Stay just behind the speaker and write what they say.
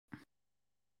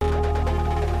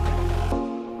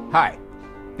Hi,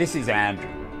 this is Andrew,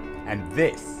 and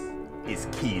this is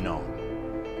Keen On,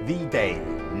 the daily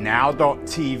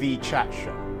now.tv chat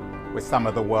show with some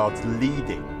of the world's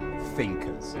leading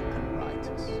thinkers and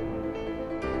writers.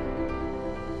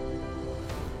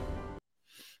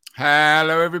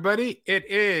 Hello, everybody.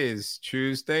 It is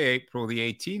Tuesday, April the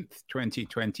 18th,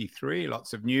 2023.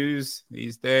 Lots of news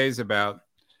these days about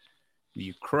the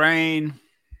Ukraine,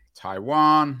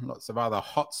 Taiwan, lots of other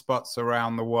hotspots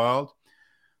around the world.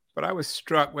 But I was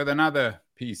struck with another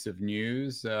piece of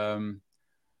news. The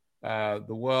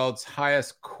world's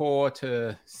highest court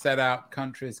to set out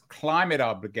countries' climate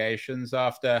obligations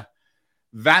after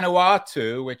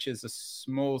Vanuatu, which is a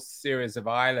small series of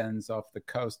islands off the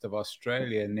coast of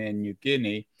Australia near New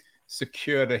Guinea,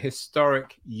 secured a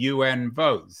historic UN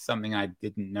vote, something I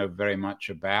didn't know very much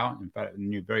about. In fact, I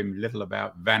knew very little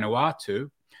about Vanuatu.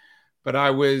 But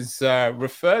I was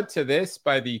referred to this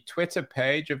by the Twitter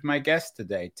page of my guest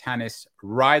today, Tanis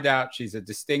Rideout. She's a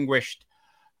distinguished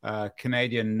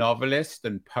Canadian novelist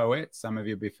and poet. Some of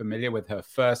you will be familiar with her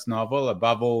first novel,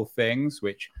 Above All Things,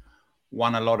 which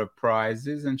won a lot of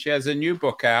prizes. And she has a new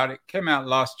book out. It came out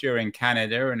last year in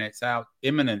Canada, and it's out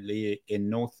imminently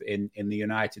in the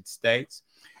United States.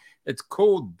 It's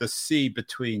called The Sea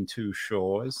Between Two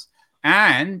Shores.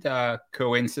 And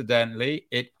coincidentally,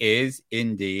 it is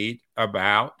indeed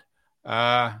about,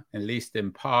 at least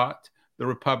in part, the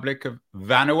Republic of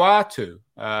Vanuatu,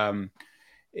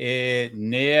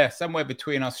 near somewhere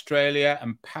between Australia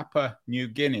and Papua New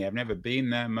Guinea. I've never been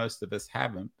there. Most of us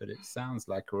haven't, but it sounds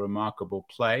like a remarkable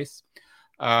place.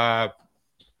 Tanis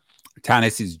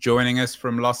is joining us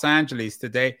from Los Angeles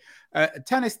today.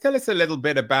 Tanis, tell us a little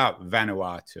bit about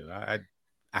Vanuatu.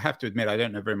 I have to admit, I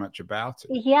don't know very much about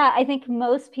it. Yeah, I think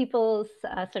most people's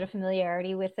sort of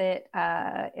familiarity with it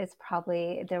is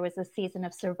probably there was a season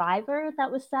of Survivor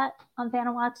that was set on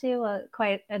Vanuatu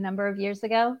quite a number of years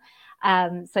ago.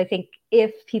 So I think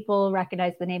if people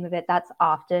recognize the name of it, that's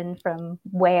often from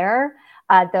where.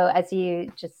 Though, as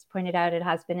you just pointed out, it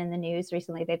has been in the news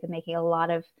recently. They've been making a lot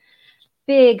of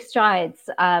big strides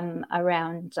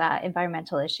around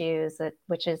environmental issues,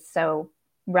 which is so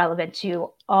relevant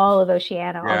to all of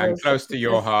Oceania. Yeah, and close to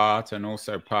your heart, and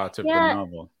also part of the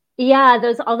novel. Yeah,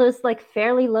 all those like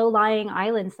fairly low-lying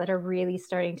islands that are really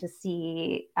starting to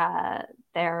see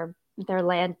their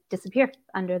land disappear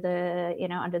under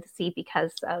the sea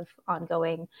because of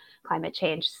ongoing climate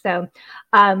change. So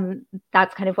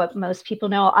that's kind of what most people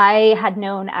know. I had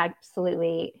known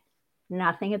absolutely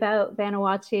nothing about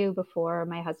Vanuatu before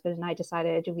my husband and I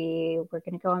decided we were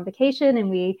going to go on vacation,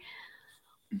 and we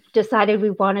decided we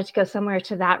wanted to go somewhere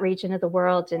to that region of the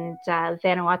world, and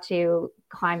Vanuatu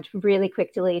climbed really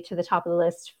quickly to the top of the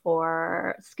list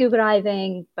for scuba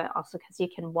diving, but also because you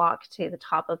can walk to the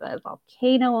top of a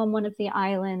volcano on one of the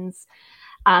islands.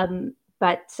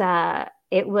 But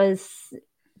it was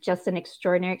just an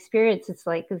extraordinary experience. It's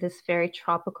like this very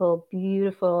tropical,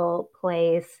 beautiful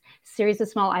place, series of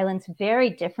small islands, very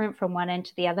different from one end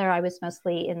to the other. I was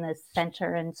mostly in the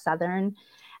center and southern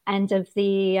end of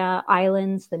the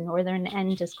islands. The northern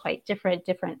end is quite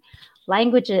different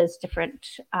languages,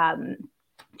 different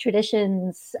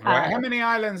traditions. How many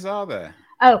islands are there?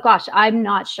 Oh gosh, I'm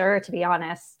not sure, to be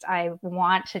honest. I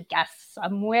want to guess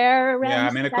somewhere around. Yeah,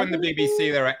 I mean, according to the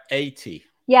BBC, there are 80.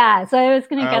 Yeah, so I was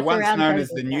going to guess once around. Once known as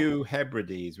the New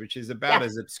Hebrides, which is about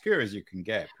as obscure as you can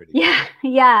get.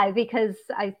 Yeah, because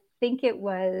I think it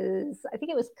was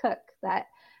Cook that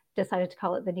decided to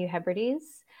call it the New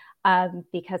Hebrides.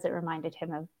 Because it reminded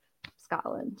him of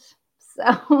Scotland.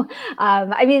 So,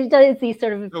 I mean, it does these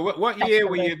sort of... So what year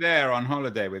were you there on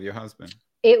holiday with your husband?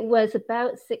 It was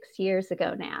about 6 years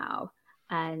ago now.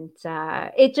 And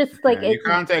it just like... You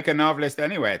can't take a novelist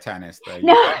anywhere, Tanis, though. You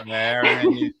got there and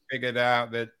then you figured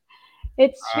out that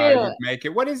it's true. You'd make it.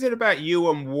 What is it about you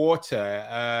and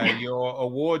water? Your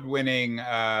award-winning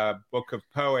book of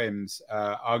poems,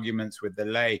 Arguments with the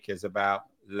Lake, is about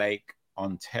Lake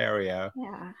Ontario.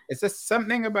 Yeah. Is there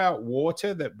something about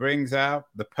water that brings out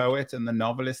the poet and the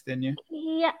novelist in you?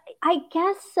 Yeah, I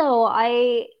guess so.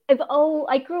 I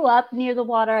grew up near the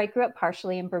water. I grew up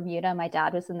partially in Bermuda. My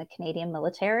dad was in the Canadian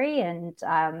military, and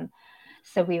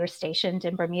so we were stationed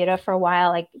in Bermuda for a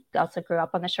while. I also grew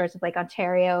up on the shores of Lake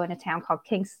Ontario in a town called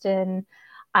Kingston.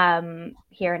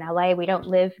 Here in LA, we don't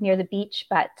live near the beach,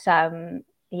 but the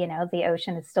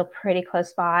ocean is still pretty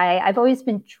close by. I've always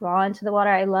been drawn to the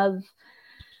water. I love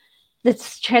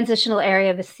this transitional area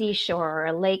of a seashore or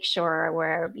a lake shore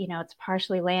where, it's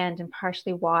partially land and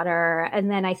partially water. And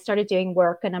then I started doing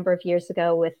work a number of years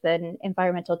ago with an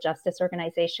environmental justice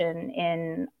organization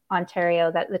in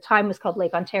Ontario that at the time was called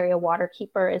Lake Ontario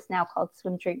Waterkeeper, is now called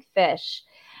Swim Drink Fish.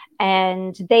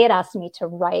 And they had asked me to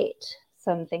write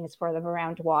some things for them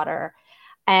around water.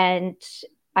 And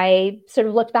I sort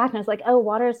of looked back and I was like, oh,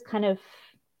 water's kind of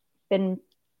been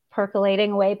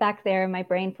percolating away back there in my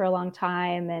brain for a long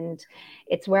time. And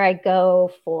it's where I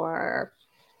go for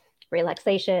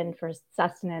relaxation, for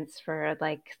sustenance, for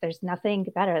there's nothing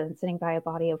better than sitting by a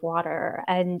body of water.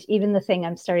 And even the thing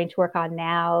I'm starting to work on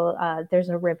now, there's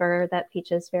a river that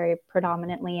features very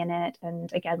predominantly in it.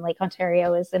 And again, Lake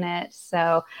Ontario is in it.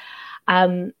 So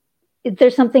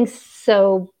there's something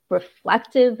so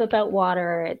reflective about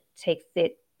water.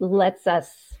 It lets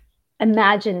us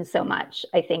imagine so much.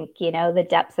 I think, the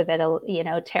depths of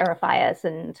it, terrify us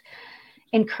and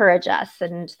encourage us.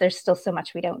 And there's still so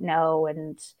much we don't know.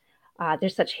 And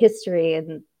there's such history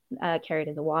and carried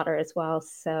in the water as well.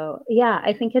 So yeah,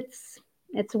 I think it's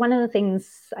one of the things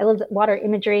I love. Water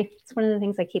imagery. It's one of the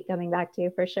things I keep coming back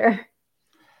to for sure.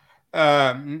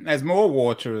 There's more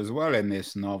water as well in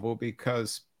this novel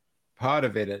because part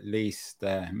of it, at least,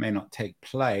 may not take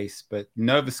place, but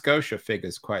Nova Scotia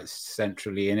figures quite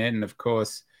centrally in it. And of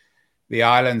course, the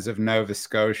islands of Nova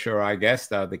Scotia, I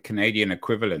guess, are the Canadian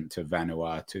equivalent to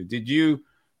Vanuatu. Did you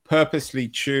purposely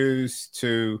choose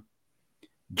to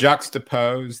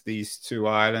juxtapose these two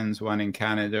islands, one in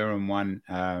Canada and one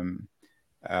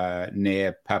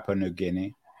near Papua New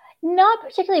Guinea? Not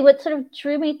particularly. What sort of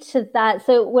drew me to that?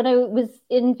 So when I was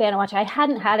in Vanuatu, I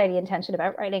hadn't had any intention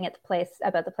about writing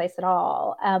about the place at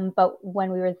all. But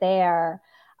when we were there,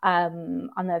 on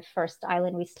the first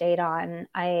island we stayed on,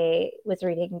 I was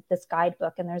reading this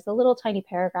guidebook, and there's a little tiny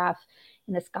paragraph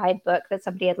in this guidebook that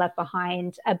somebody had left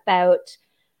behind about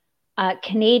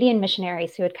Canadian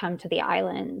missionaries who had come to the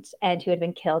island and who had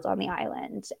been killed on the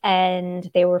island. And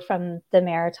they were from the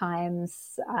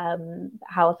Maritimes,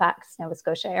 Halifax, Nova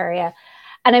Scotia area.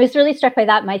 And I was really struck by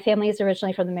that. My family is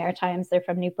originally from the Maritimes. They're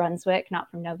from New Brunswick,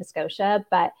 not from Nova Scotia.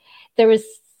 But there was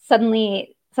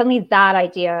suddenly that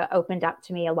idea opened up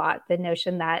to me a lot. The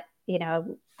notion that,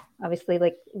 obviously,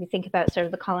 we think about sort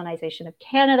of the colonization of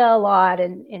Canada a lot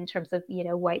in terms of,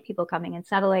 white people coming and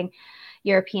settling,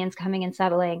 Europeans coming and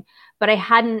settling. But I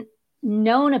hadn't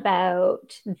known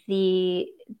about the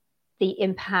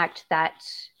impact that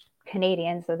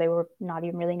Canadians, though they were not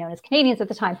even really known as Canadians at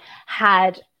the time,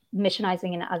 had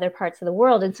missionizing in other parts of the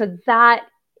world. And so that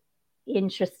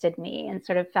interested me and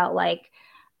sort of felt like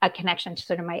a connection to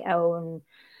sort of my own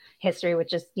history,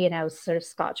 which is, sort of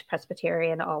Scotch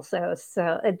Presbyterian also.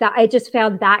 So that I just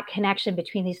found that connection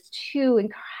between these two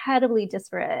incredibly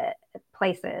disparate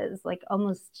places, like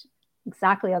almost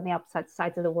exactly on the opposite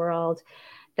sides of the world,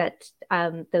 that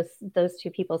those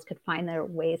two peoples could find their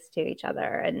ways to each other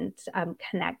and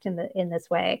connect in this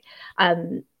way.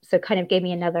 So kind of gave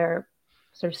me another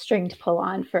sort of string to pull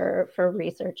on for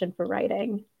research and for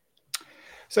writing.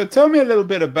 So tell me a little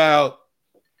bit about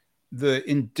the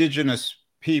indigenous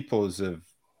peoples of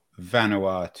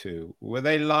Vanuatu. Were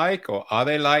they like, or are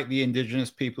they like the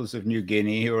indigenous peoples of New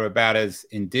Guinea, who are about as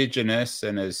indigenous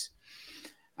and as,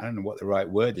 I don't know what the right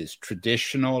word is,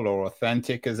 traditional or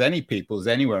authentic as any peoples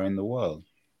anywhere in the world?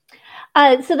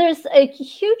 So there's a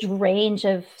huge range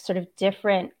of sort of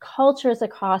different cultures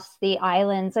across the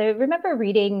islands. I remember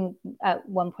reading at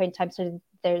one point in time, sort of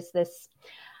there's this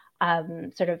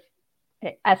sort of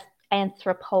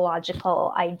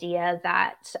anthropological idea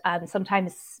that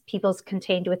sometimes peoples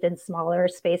contained within smaller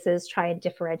spaces try and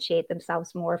differentiate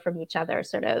themselves more from each other,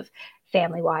 sort of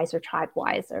family-wise or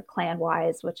tribe-wise or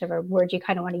clan-wise, whichever word you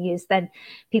kind of want to use, than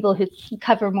people who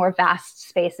cover more vast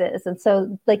spaces. And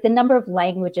so like the number of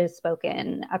languages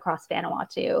spoken across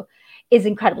Vanuatu is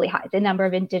incredibly high. The number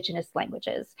of indigenous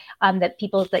languages that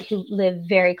people who live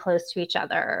very close to each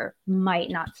other might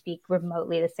not speak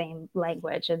remotely the same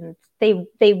language. And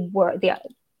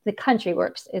the country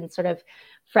works in sort of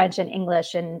French and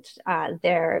English and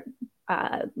their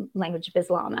language of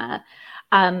Islam.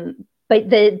 But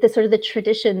the sort of the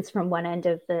traditions from one end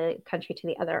of the country to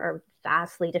the other are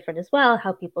vastly different as well.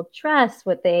 How people dress,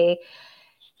 what they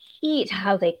eat,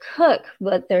 how they cook,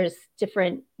 but there's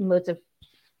different modes of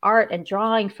art and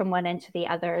drawing from one end to the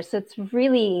other. So it's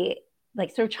really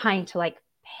like sort of trying to like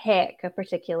pick a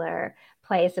particular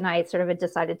place. And I sort of had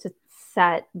decided to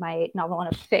set my novel on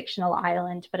a fictional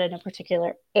island, but in a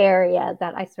particular area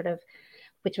that I sort of,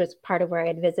 which was part of where I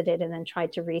had visited and then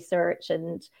tried to research.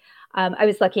 And I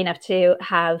was lucky enough to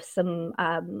have some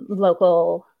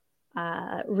local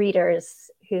readers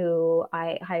who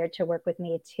I hired to work with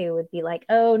me too would be like,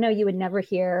 oh no, you would never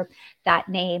hear that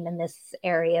name in this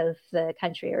area of the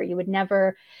country, or you would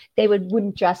never,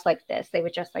 wouldn't dress like this, they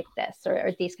would dress like this,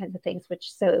 or these kinds of things.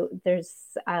 Which, so there's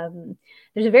a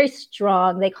very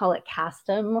strong, they call it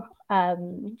custom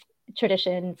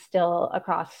tradition still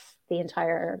across the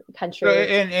entire country. So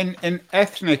in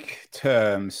ethnic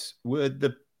terms,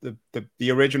 would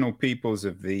the original peoples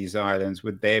of these islands,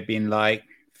 would they have been like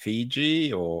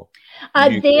Fiji or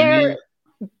New Guinea?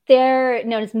 They're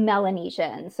known as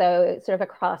Melanesian. So sort of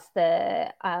across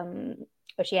the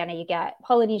Oceania, you get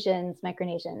Polynesians,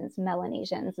 Micronesians,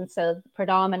 Melanesians. And so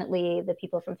predominantly the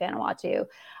people from Vanuatu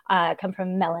come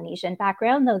from Melanesian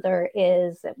background, though there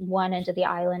is at one end of the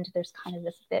island, there's kind of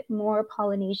this bit more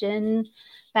Polynesian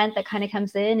bent that kind of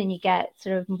comes in, and you get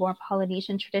sort of more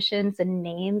Polynesian traditions and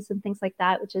names and things like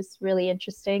that, which is really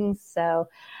interesting. So,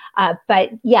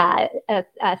 but yeah,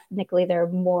 ethnically, they're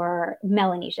more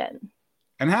Melanesian.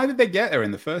 And how did they get there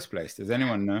in the first place? Does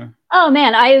anyone know? Oh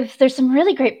man, there's some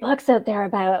really great books out there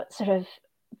about sort of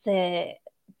the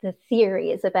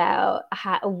theories about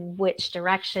which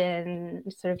direction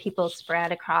sort of people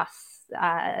spread across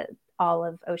all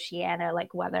of Oceania,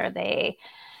 like whether they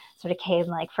sort of came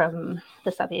like from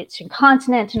the Southeastern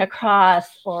continent and across,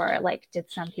 or like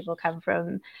did some people come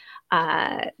from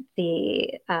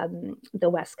the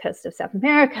west coast of South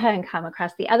America and come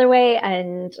across the other way.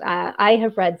 And I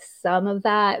have read some of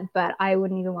that, but I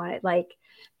wouldn't even want it. Like,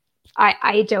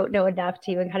 I don't know enough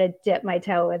to even kind of dip my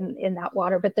toe in that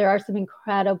water. But there are some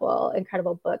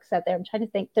incredible books out there. I'm trying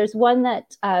to think. There's one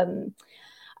that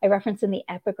I reference in the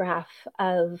epigraph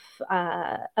of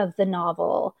the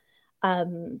novel.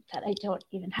 That I don't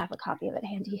even have a copy of it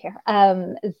handy here.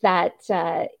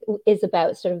 That is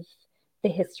about sort of the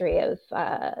history of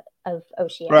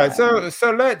Oceania. Right.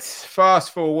 So let's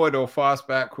fast forward or fast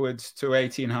backwards to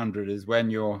 1800 is when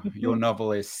your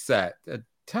novel is set.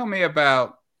 Tell me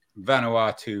about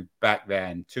Vanuatu back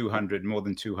then,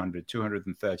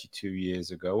 232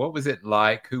 years ago. What was it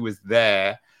like? Who was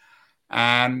there?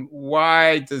 And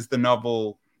why is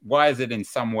it in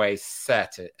some ways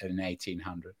set in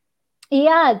 1800?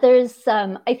 Yeah, there's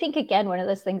I think, again, one of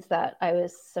those things that I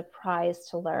was surprised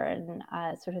to learn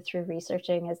sort of through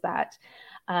researching is that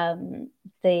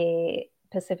the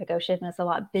Pacific Ocean was a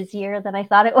lot busier than I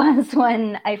thought it was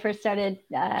when I first started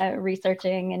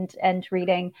researching and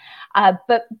reading.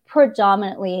 But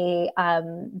predominantly,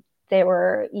 there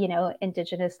were,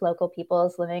 indigenous local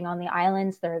peoples living on the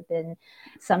islands. There have been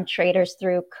some traders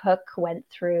through. Cook went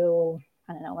through,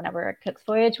 I don't know, whenever Cook's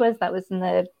voyage was. That was in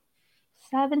the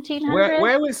 1700s.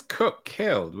 Where was Cook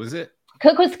killed? Was it?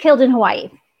 Cook was killed in Hawaii.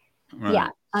 Right. Yeah,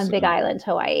 on Big Island,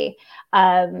 Hawaii.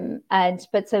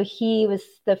 But so he was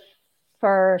the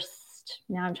first.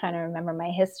 Now I'm trying to remember my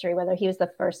history, whether he was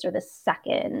the first or the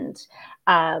second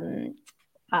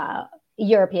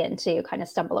European to kind of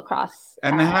stumble across.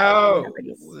 And how,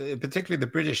 particularly the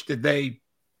British, did they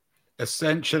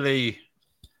essentially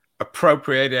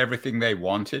appropriate everything they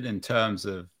wanted in terms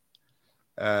of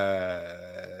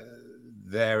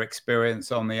their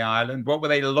experience on the island? What were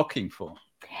they looking for?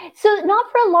 So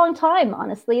not for a long time,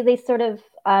 honestly. They sort of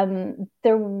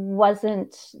there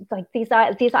wasn't, like, these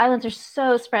islands are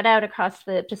so spread out across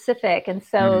the Pacific, and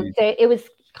so it was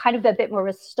kind of a bit more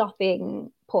of a stopping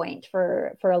point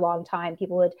for a long time.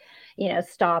 People would,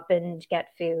 stop and get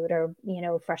food or,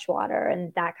 fresh water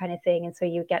and that kind of thing. And so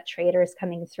you get traders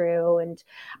coming through, and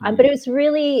but it was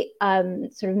really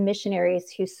sort of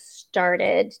missionaries who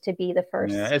started to be the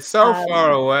first. Yeah, it's so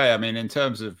far away. I mean, in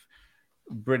terms of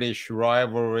British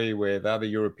rivalry with other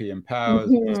European powers,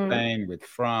 with Spain, with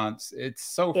France, it's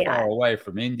so far away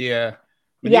from India,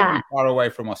 even far away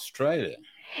from Australia.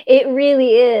 It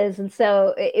really is. And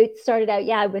so it started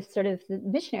out, with sort of the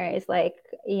missionaries, like,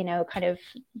 kind of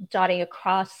dotting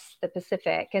across the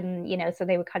Pacific. And, so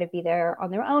they would kind of be there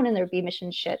on their own, and there would be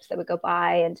mission ships that would go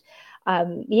by.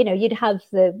 And, you'd have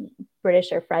the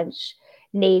British or French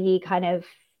Navy kind of,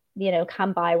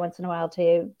 come by once in a while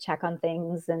to check on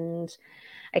things and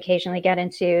occasionally get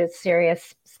into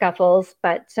serious scuffles.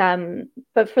 But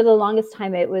for the longest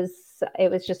time, it was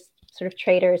just sort of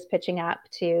traders pitching up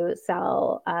to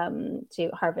sell, to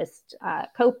harvest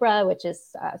copra, which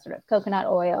is sort of coconut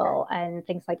oil and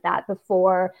things like that,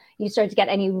 before you start to get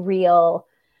any real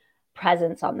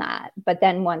presence on that. But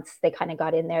then once they kind of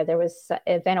got in there was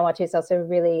Vanuatu is also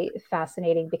really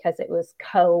fascinating because it was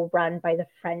co-run by the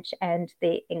French and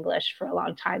the English for a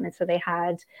long time. And so they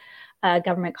had a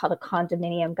government called a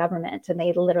condominium government, and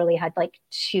they literally had like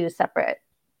two separate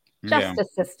Yeah.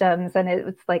 justice systems, and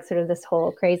it's like sort of this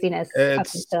whole craziness up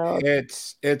until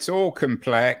It's all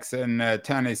complex, and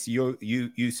Tanis,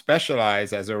 you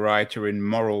specialize as a writer in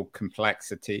moral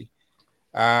complexity,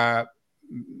 and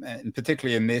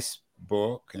particularly in this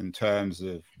book, in terms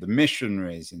of the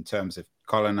missionaries, in terms of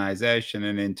colonization,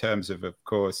 and in terms of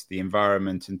course, the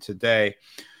environment and today.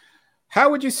 How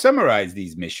would you summarize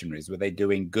these missionaries? Were they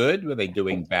doing good? Were they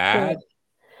doing bad?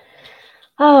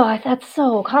 Oh, that's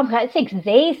so complicated.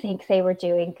 I think they were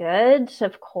doing good,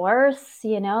 of course.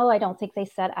 I don't think they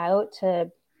set out to,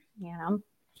 you know,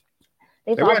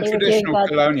 they They thought weren't they were doing traditional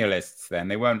good. colonialists then.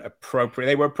 They weren't appropriate.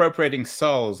 They were appropriating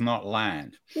souls, not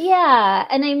land. Yeah,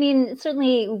 and I mean,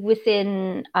 certainly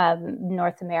within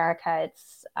North America,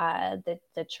 it's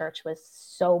the church was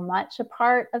so much a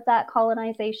part of that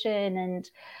colonization, and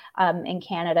in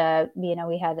Canada,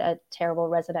 we had a terrible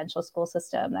residential school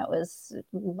system that was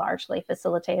largely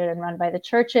facilitated and run by the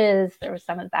churches. There was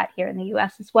some of that here in the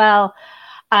U.S. as well.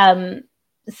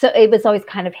 So it was always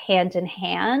kind of hand in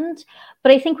hand.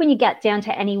 But I think when you get down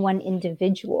to any one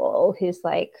individual who's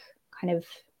like kind of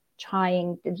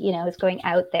trying, is going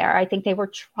out there, I think they were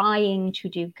trying to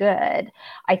do good.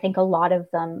 I think a lot of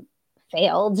them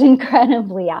failed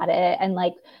incredibly at it, and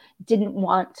like didn't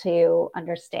want to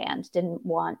understand, didn't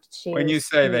want to. When you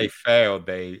say they failed,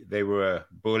 they were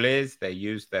bullies. They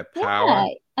used their power. Yeah,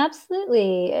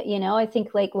 absolutely. I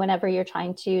think like whenever you're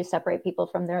trying to separate people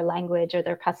from their language or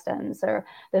their customs or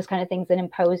those kind of things and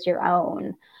impose your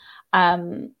own,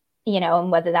 and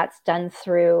whether that's done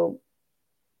through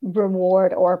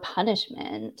reward or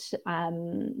punishment,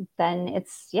 then it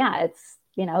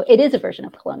is a version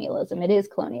of colonialism. It is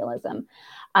colonialism.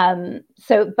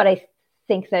 But I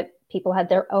think that people had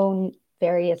their own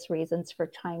various reasons for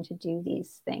trying to do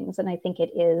these things, and I think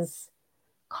it is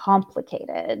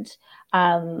complicated.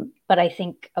 But I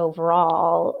think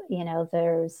overall,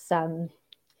 there was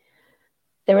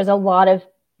a lot of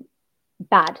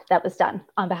bad that was done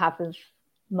on behalf of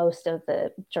most of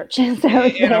the churches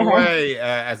out there. In a way,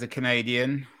 as a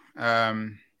Canadian,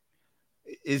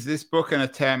 is this book an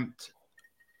attempt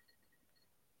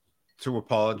to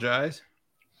apologize?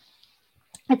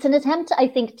 It's an attempt, I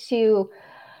think, to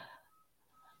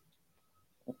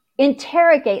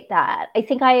interrogate that. I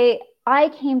think I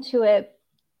came to it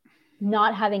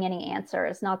not having any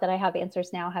answers. Not that I have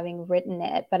answers now, having written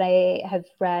it, but I have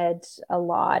read a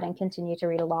lot and continue to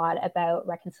read a lot about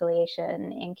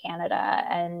reconciliation in Canada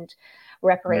and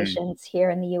reparations here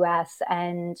in the US.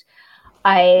 And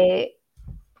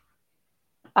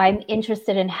I'm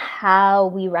interested in how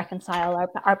we reconcile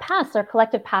our past, our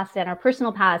collective past and our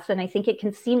personal past. And I think it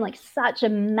can seem like such a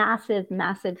massive,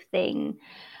 massive thing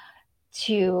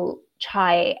to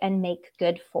try and make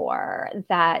good for,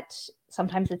 that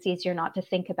sometimes it's easier not to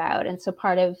think about. And so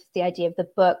part of the idea of the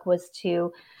book was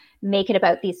to make it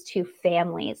about these two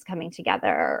families coming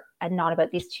together, and not about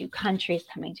these two countries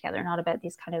coming together, not about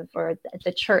these kind of, or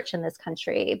the church in this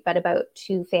country, but about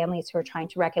two families who are trying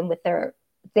to reckon with their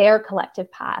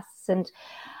collective pasts. And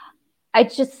I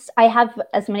have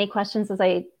as many questions as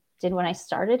I did when I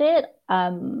started it.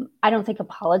 I don't think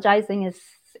apologizing is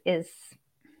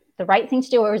the right thing to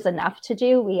do or is enough to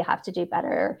do. We have to do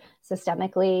better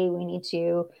systemically. We need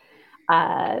to,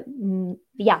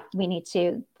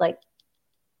 like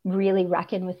really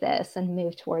reckon with this and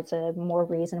move towards a more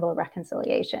reasonable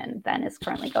reconciliation than is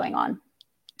currently going on.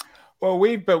 Well,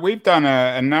 we've done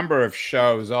a number of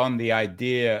shows on the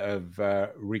idea of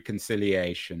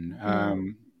reconciliation.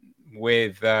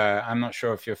 With I'm not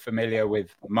sure if you're familiar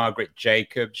with Margaret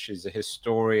Jacobs. She's a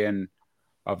historian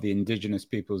of the indigenous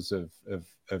peoples of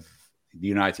the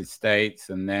United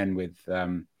States, and then with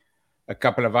a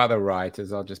couple of other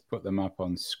writers. I'll just put them up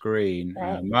on screen.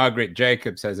 Right. Margaret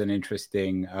Jacobs has an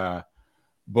interesting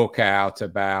book out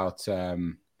about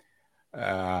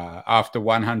after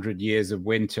 100 years of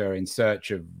winter in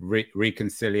search of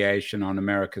reconciliation on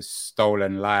America's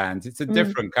stolen lands. It's a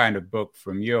different kind of book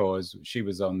from yours. She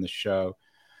was on the show.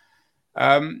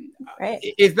 Right.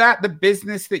 Is that the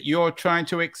business that you're trying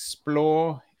to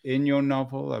explore in your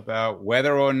novel, about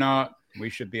whether or not we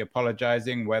should be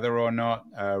apologizing, whether or not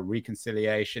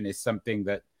reconciliation is something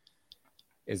that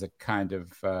is a kind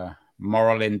of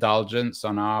moral indulgence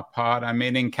on our part? I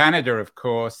mean, in Canada, of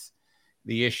course,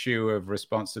 the issue of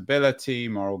responsibility,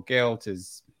 moral guilt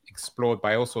is explored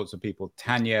by all sorts of people.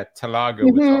 Tanya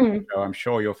Talaga was on the show. I'm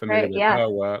sure you're familiar with her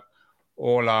work.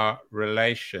 All Our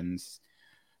Relations.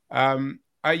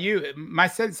 My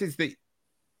sense is that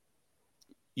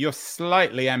you're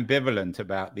slightly ambivalent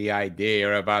about the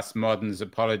idea of us moderns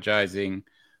apologizing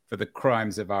for the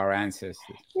crimes of our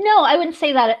ancestors. No, I wouldn't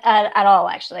say that at all,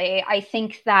 actually. I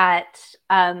think that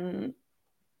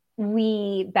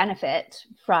we benefit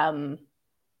from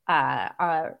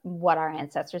what our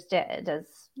ancestors did as,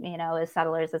 you know, as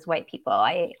settlers, as white people.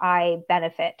 I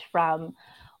benefit from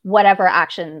whatever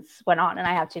actions went on. And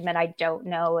I have to admit, I don't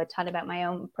know a ton about my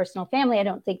own personal family. I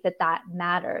don't think that that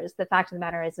matters. The fact of the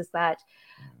matter is that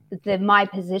my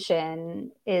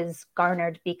position is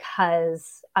garnered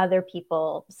because other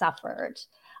people suffered.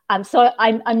 So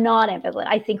I'm not ambivalent.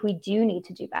 I think we do need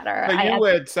to do better. So you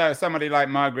would, somebody like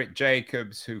Margaret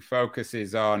Jacobs, who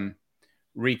focuses on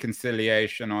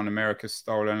reconciliation on America's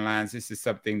stolen lands, this is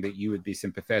something that you would be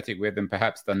sympathetic with, and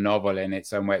perhaps the novel in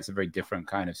its own way, it's a very different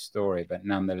kind of story, but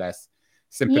nonetheless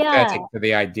sympathetic to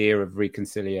the idea of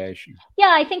reconciliation.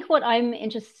 Yeah, I think what I'm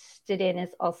interested in is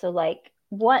also like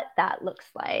what that looks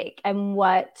like, and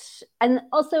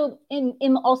also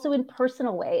in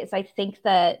personal ways. I think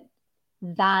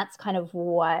that's kind of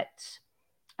what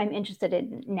I'm interested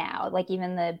in now. Like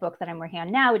even the book that I'm working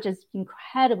on now, which is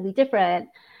incredibly different.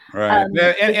 Right.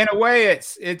 In a way,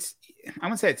 it's I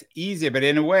wouldn't say it's easier, but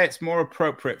in a way, it's more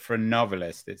appropriate for a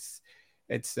novelist. It's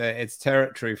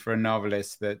territory for a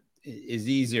novelist that is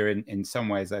easier in some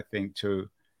ways, I think, to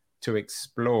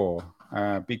explore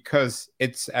because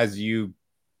it's, as you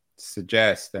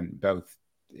suggest, and both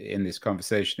in this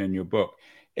conversation and your book,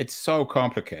 it's so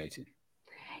complicated.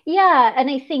 Yeah, and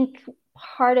I think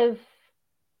part of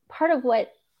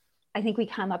what I think we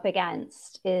come up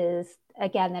against is,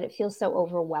 again, that it feels so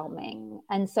overwhelming.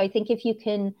 And so I think if you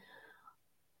can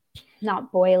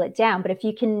not boil it down, but if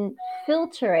you can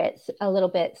filter it a little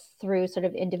bit through sort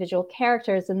of individual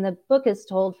characters, and the book is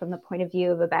told from the point of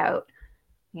view of about,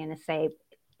 I'm going to say,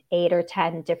 8 or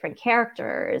 10 different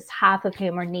characters, half of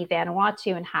whom are Ni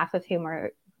Vanuatu and half of whom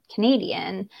are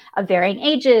Canadian, of varying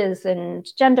ages and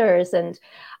genders, and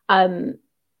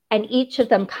each of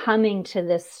them coming to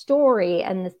this story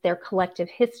and their collective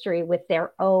history with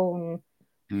their own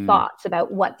thoughts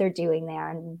about what they're doing there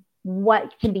and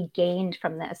what can be gained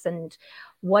from this and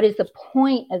what is the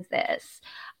point of this.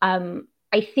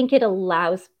 I think it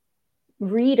allows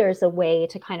readers a way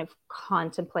to kind of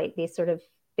contemplate these sort of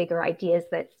bigger ideas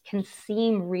that can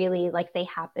seem really like they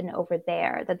happen over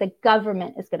there, that the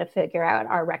government is going to figure out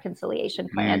our reconciliation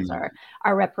plans or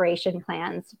our reparation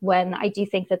plans, when I do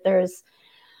think that there's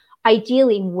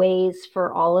ideally ways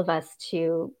for all of us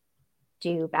to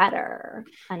do better.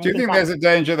 And do you think there's a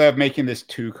danger though of making this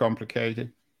too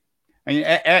complicated? I mean,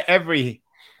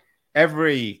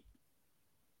 every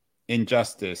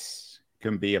injustice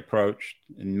can be approached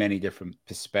in many different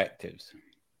perspectives.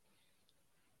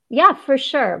 Yeah, for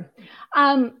sure.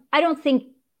 I don't think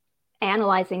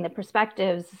analyzing the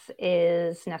perspectives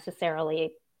is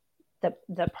necessarily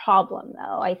the problem,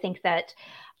 though. I think that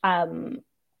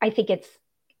it's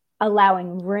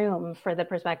allowing room for the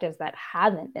perspectives that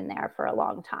haven't been there for a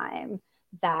long time,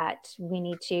 that we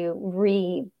need to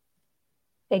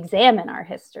re-examine our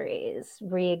histories,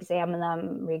 re-examine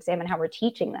them, re-examine how we're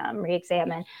teaching them,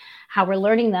 re-examine how we're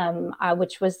learning them,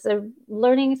 which was a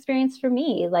learning experience for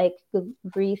me, like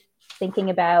rethinking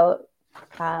about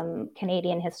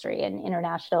Canadian history and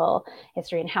international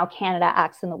history and how Canada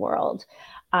acts in the world.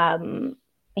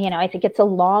 I think it's a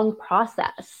long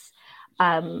process,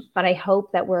 but I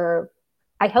hope that we're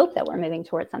moving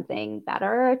towards something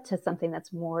better, to something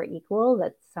that's more equal,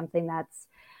 that's something that's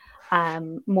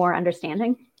more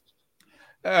understanding.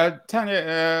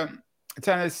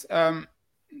 Tanis,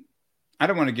 I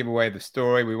don't want to give away the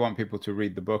story. We want people to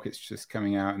read the book. It's just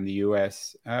coming out in the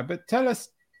US. But tell us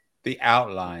the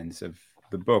outlines of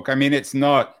the book. I mean, it's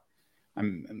not,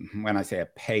 when I say a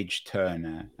page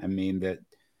turner, I mean that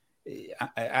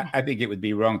I think it would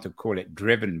be wrong to call it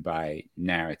driven by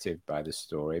narrative, by the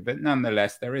story, but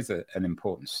nonetheless, there is an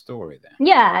important story there.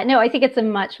 Yeah, no, I think it's a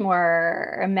much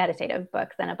more meditative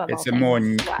book than Above All Things. It's a more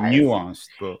nuanced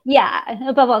book. Yeah,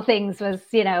 Above All Things was,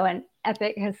 an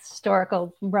epic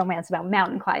historical romance about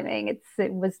mountain climbing. It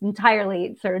was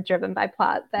entirely sort of driven by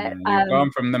plot. But you've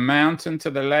gone from the mountain to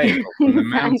the lake, or from the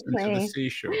mountain to the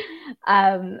seashore.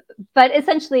 But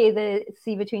essentially, The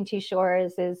Sea Between Two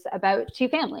Shores is about two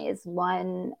families,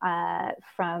 one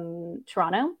from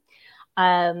Toronto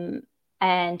and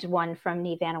one from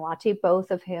Ni Vanuatu, both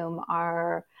of whom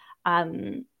are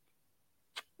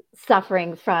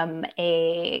suffering from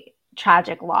a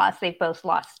tragic loss. They've both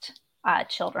lost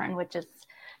children, which is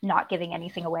not giving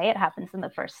anything away. It happens in the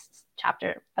first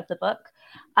chapter of the book.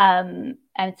 And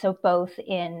so both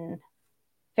in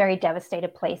very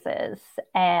devastated places.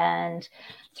 And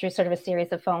through sort of a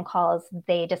series of phone calls,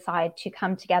 they decide to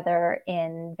come together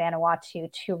in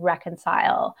Vanuatu to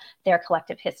reconcile their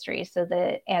collective history. So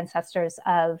the ancestors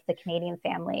of the Canadian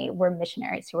family were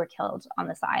missionaries who were killed on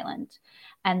this island.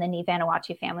 And the Ni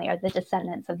Vanuatu family are the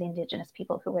descendants of the Indigenous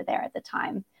people who were there at the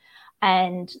time.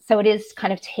 And so it is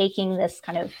kind of taking this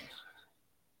kind of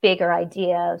bigger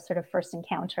idea of sort of first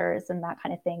encounters and that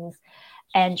kind of things,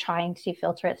 and trying to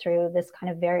filter it through this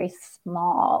kind of very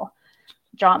small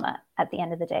drama at the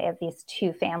end of the day of these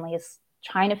two families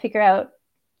trying to figure out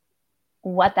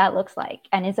what that looks like,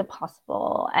 and is it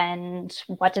possible, and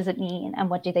what does it mean, and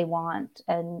what do they want.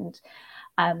 And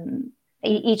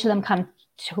each of them come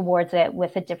towards it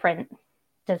with a different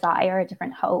desire, a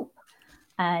different hope,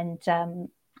 and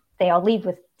they all leave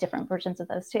with different versions of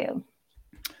those too.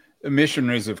 The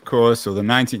missionaries, of course, or the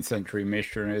 19th century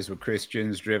missionaries, were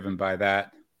Christians driven by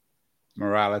that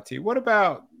morality. What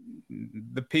about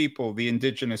the people, the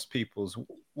indigenous peoples?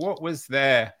 What was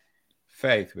their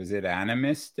faith? Was it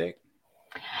animistic?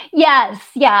 Yes,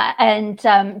 yeah, and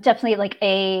definitely like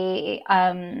a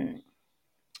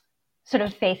sort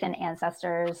of faith in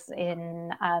ancestors,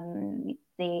 in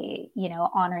the, you know,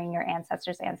 honoring your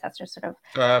ancestors sort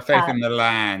of faith in the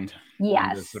land.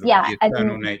 Yes, sort of the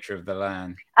eternal nature of the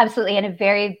land. Absolutely, and a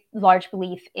very large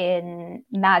belief in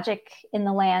magic in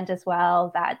the land as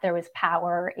well, that there was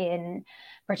power in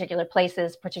particular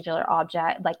places, particular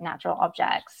object, like natural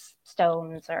objects,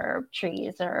 stones or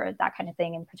trees or that kind of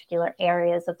thing, in particular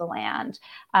areas of the land,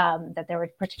 that there were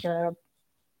particular,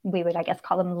 we would, I guess,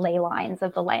 call them ley lines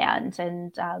of the land,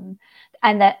 and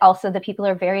that also the people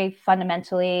are very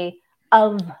fundamentally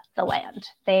of the land.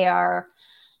 They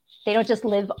don't just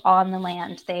live on the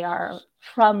land; they are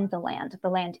from the land. The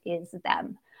land is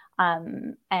them,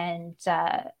 and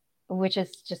which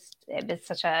is just, it's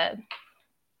such a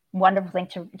wonderful thing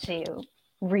to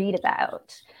read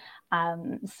about.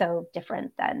 So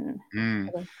different than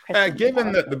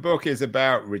given that the book is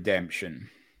about redemption.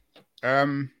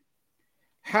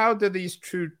 How do these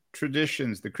two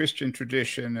traditions, the Christian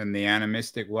tradition and the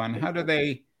animistic one, how do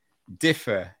they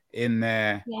differ in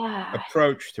their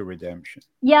approach to redemption?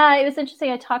 Yeah, it was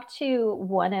interesting. I talked to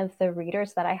one of the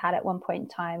readers that I had at one point in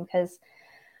time, because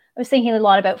I was thinking a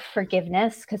lot about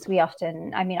forgiveness, because we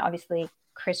often, I mean, obviously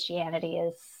Christianity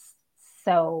is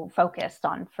so focused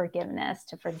on forgiveness.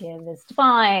 To forgive is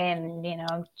divine, you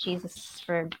know, Jesus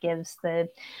forgives the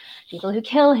people who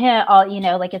kill him, all, you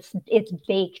know, like it's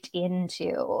baked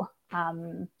into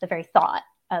the very thought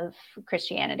of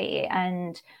Christianity.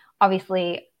 And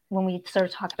obviously when we sort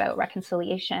of talk about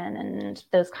reconciliation and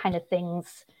those kind of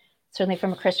things, certainly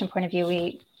from a Christian point of view,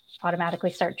 we automatically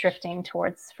start drifting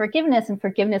towards forgiveness, and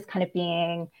forgiveness kind of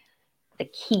being the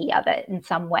key of it in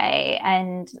some way.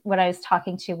 And when I was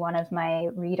talking to one of my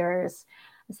readers,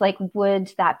 it's like,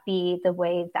 would that be the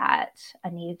way that a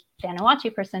Ni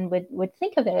Vanuatu person would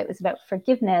think of it? It was about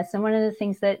forgiveness. And one of the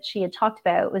things that she had talked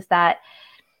about was that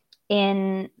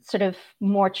in sort of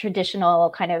more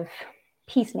traditional kind of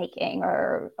peacemaking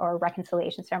or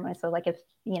reconciliation ceremony, so like if,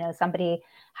 you know, somebody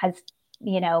has,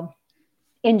 you know,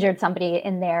 injured somebody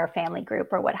in their family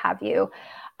group or what have you,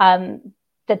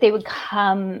 that they would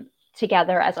come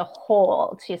together as a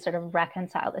whole to sort of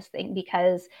reconcile this thing.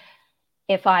 Because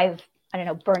if I've, I don't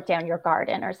know, burnt down your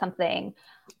garden or something,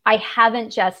 I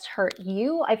haven't just hurt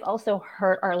you, I've also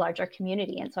hurt our larger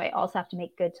community. And so I also have to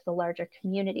make good to the larger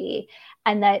community.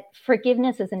 And that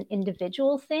forgiveness is an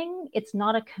individual thing, it's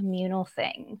not a communal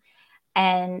thing.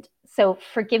 And so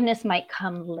forgiveness might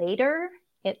come later,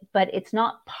 but it's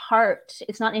not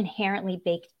inherently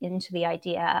baked into the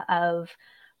idea of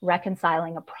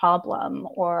reconciling a problem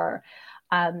or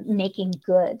making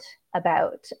good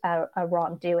about a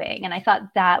wrongdoing. And I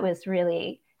thought that was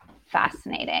really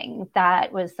fascinating.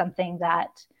 That was something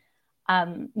that,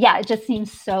 it just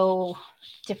seems so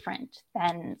different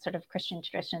than sort of Christian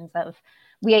traditions of,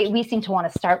 we seem to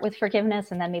want to start with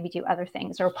forgiveness and then maybe do other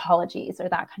things or apologies or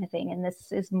that kind of thing. And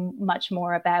this is much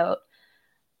more about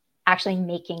actually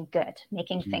making good,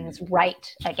 making things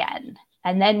right again.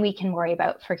 And then we can worry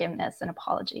about forgiveness and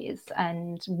apologies.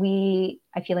 And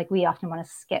I feel like we often want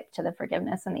to skip to the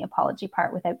forgiveness and the apology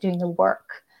part without doing the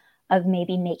work of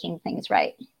maybe making things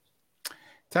right.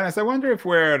 Tanis, I wonder if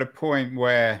we're at a point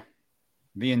where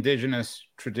the Indigenous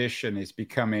tradition is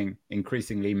becoming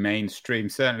increasingly mainstream.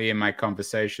 Certainly in my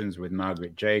conversations with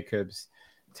Margaret Jacobs,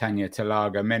 Tanya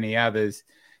Talaga, many others,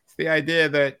 it's the idea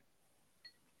that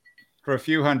for a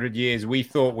few hundred years, we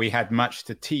thought we had much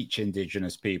to teach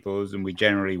Indigenous peoples, and we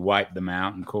generally wiped them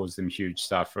out and caused them huge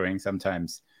suffering,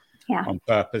 sometimes on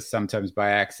purpose, sometimes by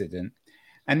accident.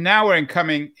 And now we're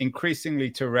coming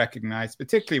increasingly to recognize,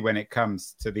 particularly when it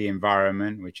comes to the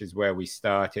environment, which is where we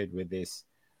started with this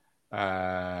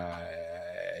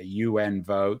UN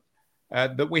vote,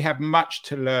 that we have much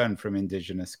to learn from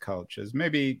indigenous cultures.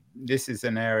 Maybe this is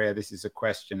an area, this is a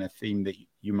question, a theme that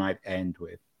you might end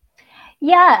with.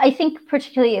 Yeah, I think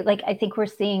particularly, like, I think we're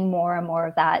seeing more and more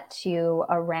of that too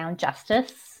around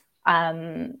justice.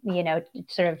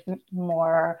 Sort of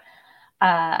more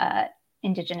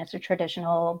indigenous or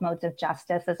traditional modes of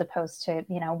justice, as opposed to,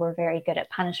 we're very good at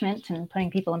punishment and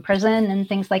putting people in prison and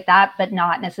things like that, but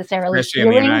not necessarily especially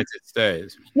healing. In the United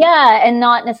States. Yeah, and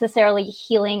not necessarily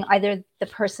healing either the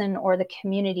person or the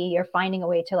community. You're finding a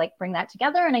way to like bring that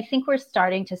together, and I think we're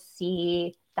starting to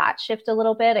see that shift a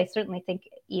little bit. I certainly think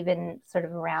even sort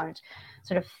of around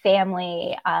sort of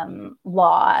family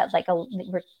law, like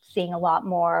we're seeing a lot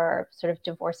more sort of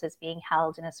divorces being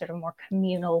held in a sort of more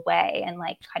communal way, and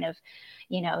like kind of,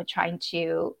 trying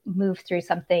to move through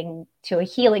something to a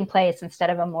healing place instead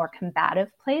of a more combative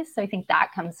place. So I think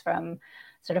that comes from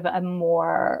sort of a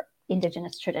more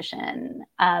indigenous tradition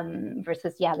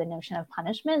versus the notion of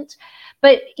punishment.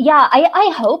 But yeah,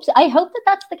 I hope that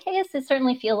that's the case. I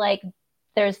certainly feel like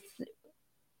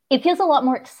it feels a lot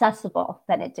more accessible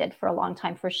than it did for a long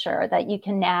time, for sure, that you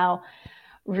can now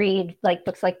read like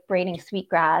books like Braiding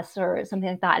Sweetgrass or something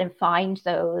like that and find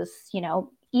those,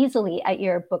 easily at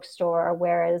your bookstore,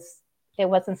 whereas it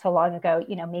wasn't so long ago,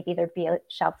 maybe there'd be a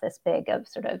shelf this big of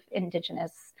sort of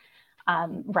indigenous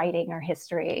writing or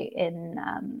history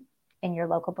in your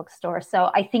local bookstore. So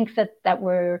I think that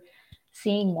we're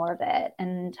seeing more of it,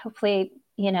 and hopefully,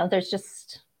 there's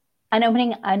just an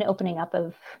opening up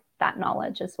of that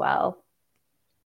knowledge as well.